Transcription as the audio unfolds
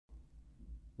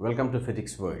Welcome to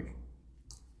Physics World.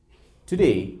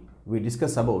 Today we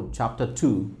discuss about chapter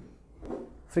 2,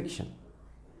 friction.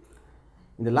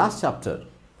 In the last chapter,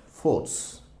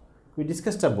 force, we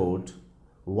discussed about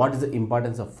what is the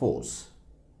importance of force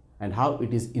and how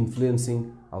it is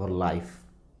influencing our life.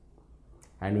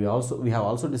 And we have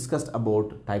also discussed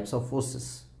about types of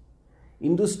forces.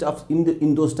 In those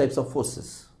types of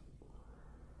forces,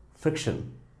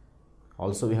 friction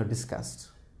also we have discussed.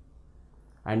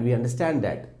 And we understand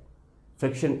that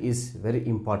friction is very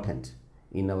important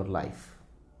in our life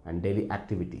and daily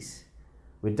activities.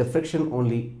 With the friction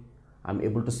only, I am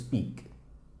able to speak.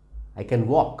 I can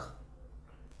walk.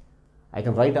 I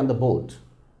can write on the board.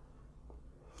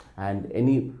 And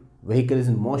any vehicle is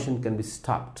in motion can be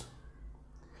stopped.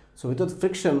 So without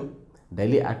friction,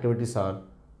 daily activities are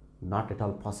not at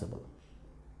all possible.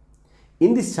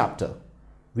 In this chapter,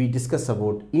 we discuss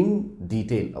about in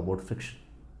detail about friction.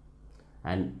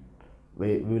 And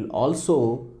we will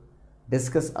also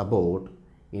discuss about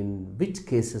in which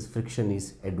cases friction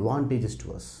is advantageous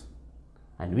to us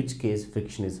and which case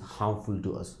friction is harmful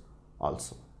to us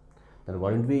also. Then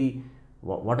what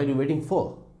are you waiting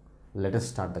for? Let us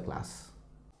start the class.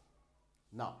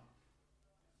 Now,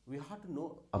 we have to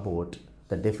know about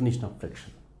the definition of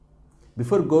friction.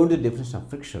 Before going to the definition of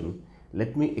friction,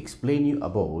 let me explain you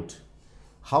about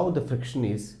how the friction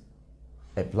is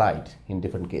applied in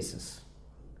different cases.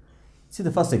 See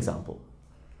the first example.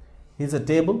 Here's a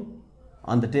table.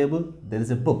 On the table, there is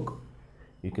a book.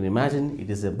 You can imagine it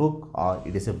is a book or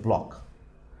it is a block.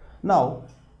 Now,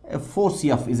 a force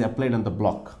F is applied on the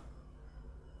block.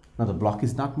 Now, the block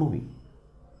is not moving.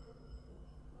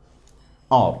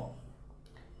 Or,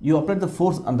 you applied the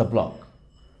force on the block.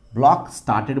 Block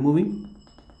started moving.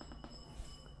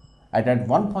 And at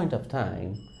one point of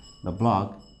time, the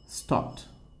block stopped.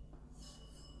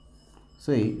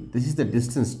 See, this is the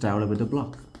distance traveled with the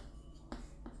block.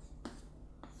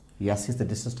 S is the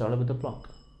distance traveled with the block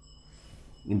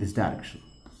in this direction.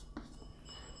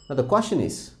 Now the question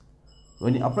is,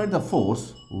 when you apply the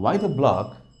force, why the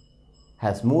block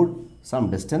has moved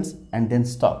some distance and then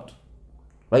stopped?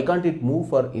 Why can't it move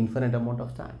for infinite amount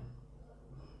of time?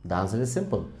 The answer is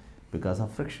simple, because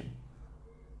of friction.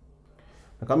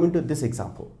 Now coming to this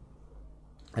example,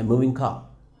 a moving car.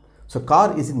 So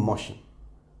car is in motion.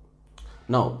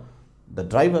 Now, the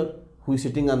driver who is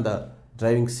sitting on the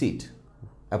driving seat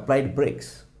applied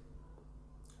brakes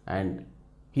and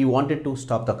he wanted to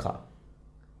stop the car.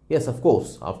 Yes, of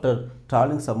course, after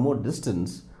traveling some more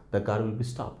distance, the car will be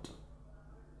stopped.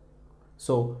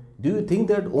 So, do you think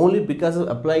that only because of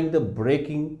applying the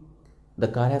braking, the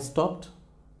car has stopped?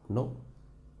 No.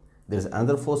 There is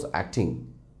another force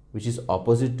acting which is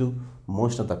opposite to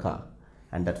motion of the car,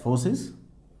 and that force is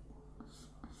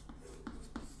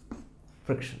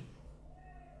friction.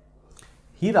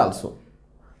 Here also,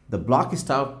 the block is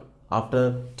stopped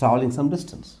after traveling some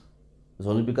distance. It's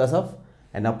only because of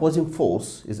an opposing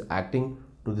force is acting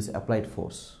to this applied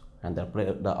force, and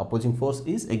the opposing force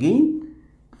is again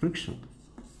friction.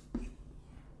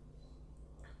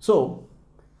 So,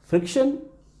 friction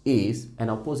is an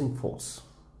opposing force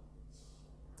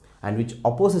and which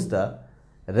opposes the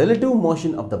relative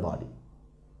motion of the body.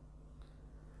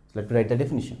 So, let me write the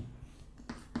definition.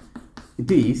 It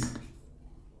is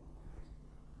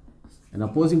an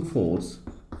opposing force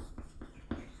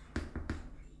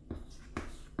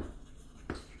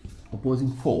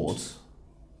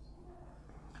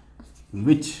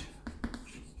which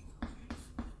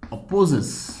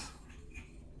opposes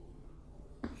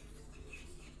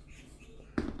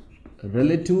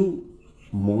relative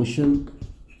motion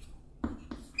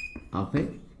of a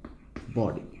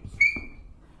body.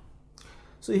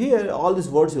 So here all these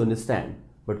words you understand.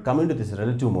 But coming to this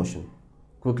relative motion,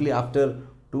 quickly after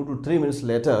 2 to 3 minutes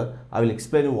later, I will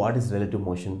explain what is relative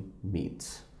motion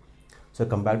means. So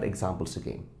come back to examples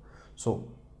again. So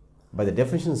by the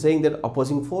definition saying that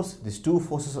opposing force, these two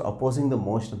forces are opposing the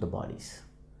motion of the bodies.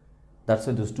 That's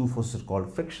why those two forces are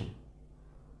called friction.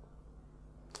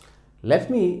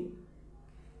 Let me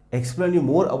explain you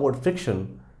more about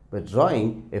friction by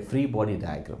drawing a free body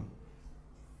diagram.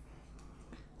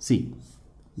 See,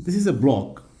 this is a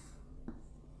block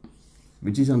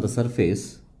which is on the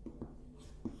surface,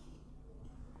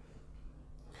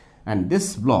 and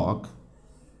this block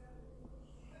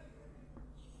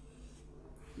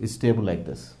is stable like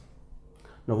this.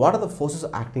 Now what are the forces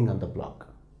acting on the block?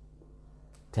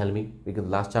 Tell me, because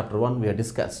last chapter 1 we have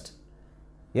discussed.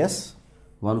 Yes,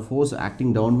 one force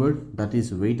acting downward, that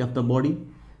is weight of the body,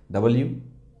 W,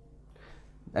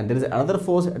 and there is another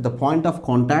force at the point of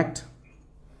contact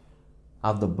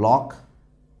of the block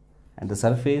and the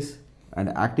surface, and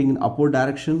acting in upward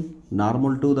direction,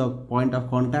 normal to the point of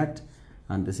contact,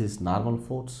 and this is normal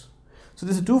force. So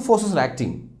these two forces are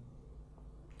acting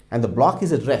and the block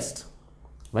is at rest.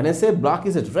 When I say block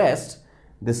is at rest,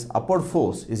 this upward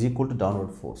force is equal to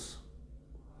downward force.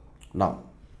 Now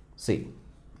see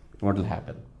what will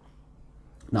happen.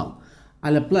 Now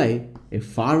I'll apply a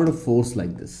forward force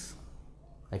like this.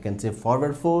 I can say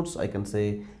forward force, I can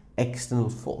say external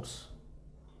force.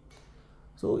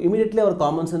 So immediately our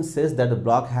common sense says that the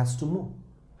block has to move,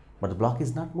 but the block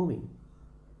is not moving.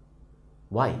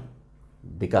 Why?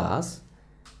 Because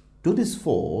to this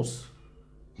force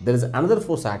there is another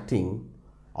force acting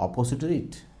opposite to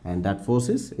it, and that force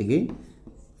is again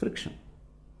friction.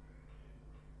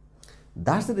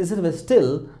 That's the reason why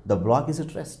still the block is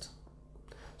at rest.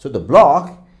 So the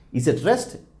block is at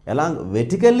rest along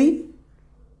vertically,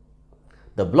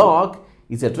 the block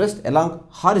is at rest along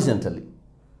horizontally.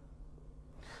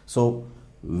 So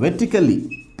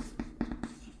vertically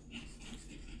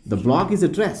the block is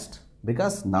at rest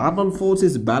because normal force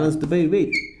is balanced by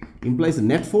weight, implies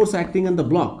net force acting on the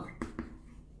block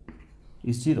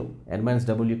is 0, n minus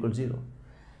w equals 0.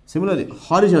 Similarly,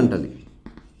 horizontally,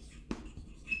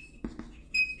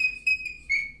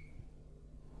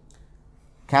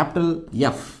 capital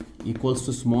F equals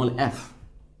to small f,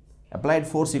 applied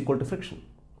force equal to friction,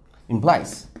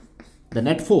 implies the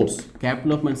net force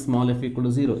capital F minus small f equal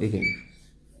to 0 again.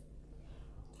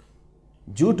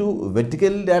 Due to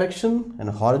vertical direction and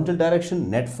horizontal direction,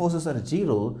 net forces are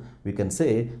 0. We can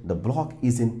say the block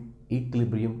is in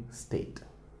equilibrium state.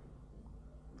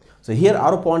 So here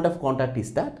our point of contact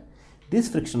is that this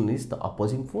friction is the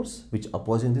opposing force which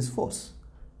opposing this force.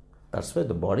 That's why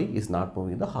the body is not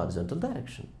moving in the horizontal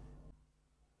direction.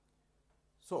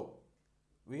 So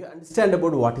we understand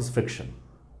about what is friction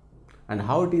and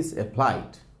how it is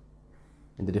applied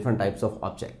in the different types of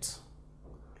objects.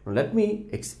 Now let me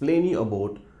explain you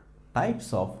about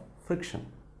types of friction.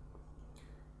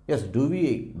 Yes,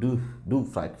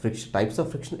 friction, types of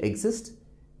friction exist?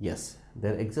 Yes, they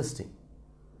are existing.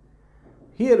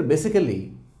 Here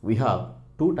basically we have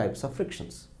two types of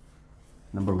frictions.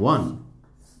 Number one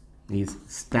is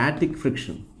static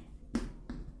friction.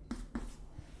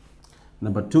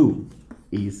 Number two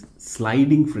is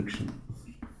sliding friction.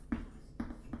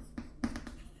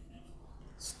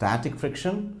 Static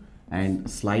friction and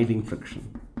sliding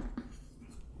friction.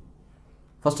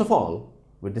 First of all,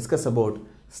 we discuss about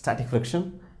static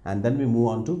friction and then we move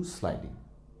on to sliding.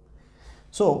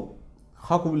 So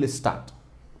how could we start?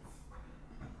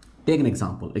 Take an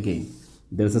example again.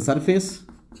 There is a surface,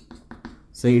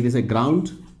 say it is a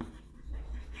ground,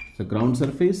 it's a ground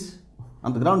surface.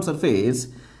 On the ground surface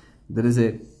there is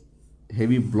a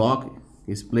heavy block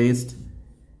is placed.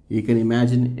 You can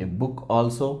imagine a book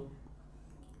also,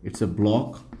 it's a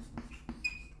block.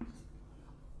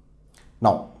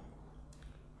 Now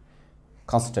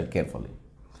concentrate carefully.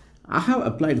 I have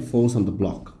applied force on the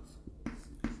block.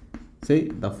 Say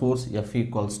the force F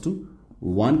equals to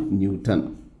 1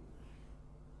 Newton.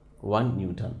 1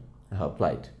 Newton I have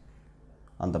applied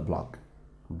on the block.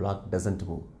 Block doesn't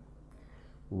move.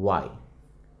 Why?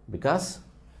 Because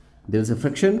there is a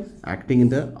friction acting in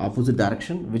the opposite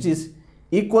direction which is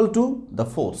equal to the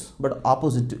force but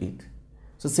opposite to it.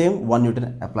 So same 1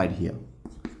 Newton applied here.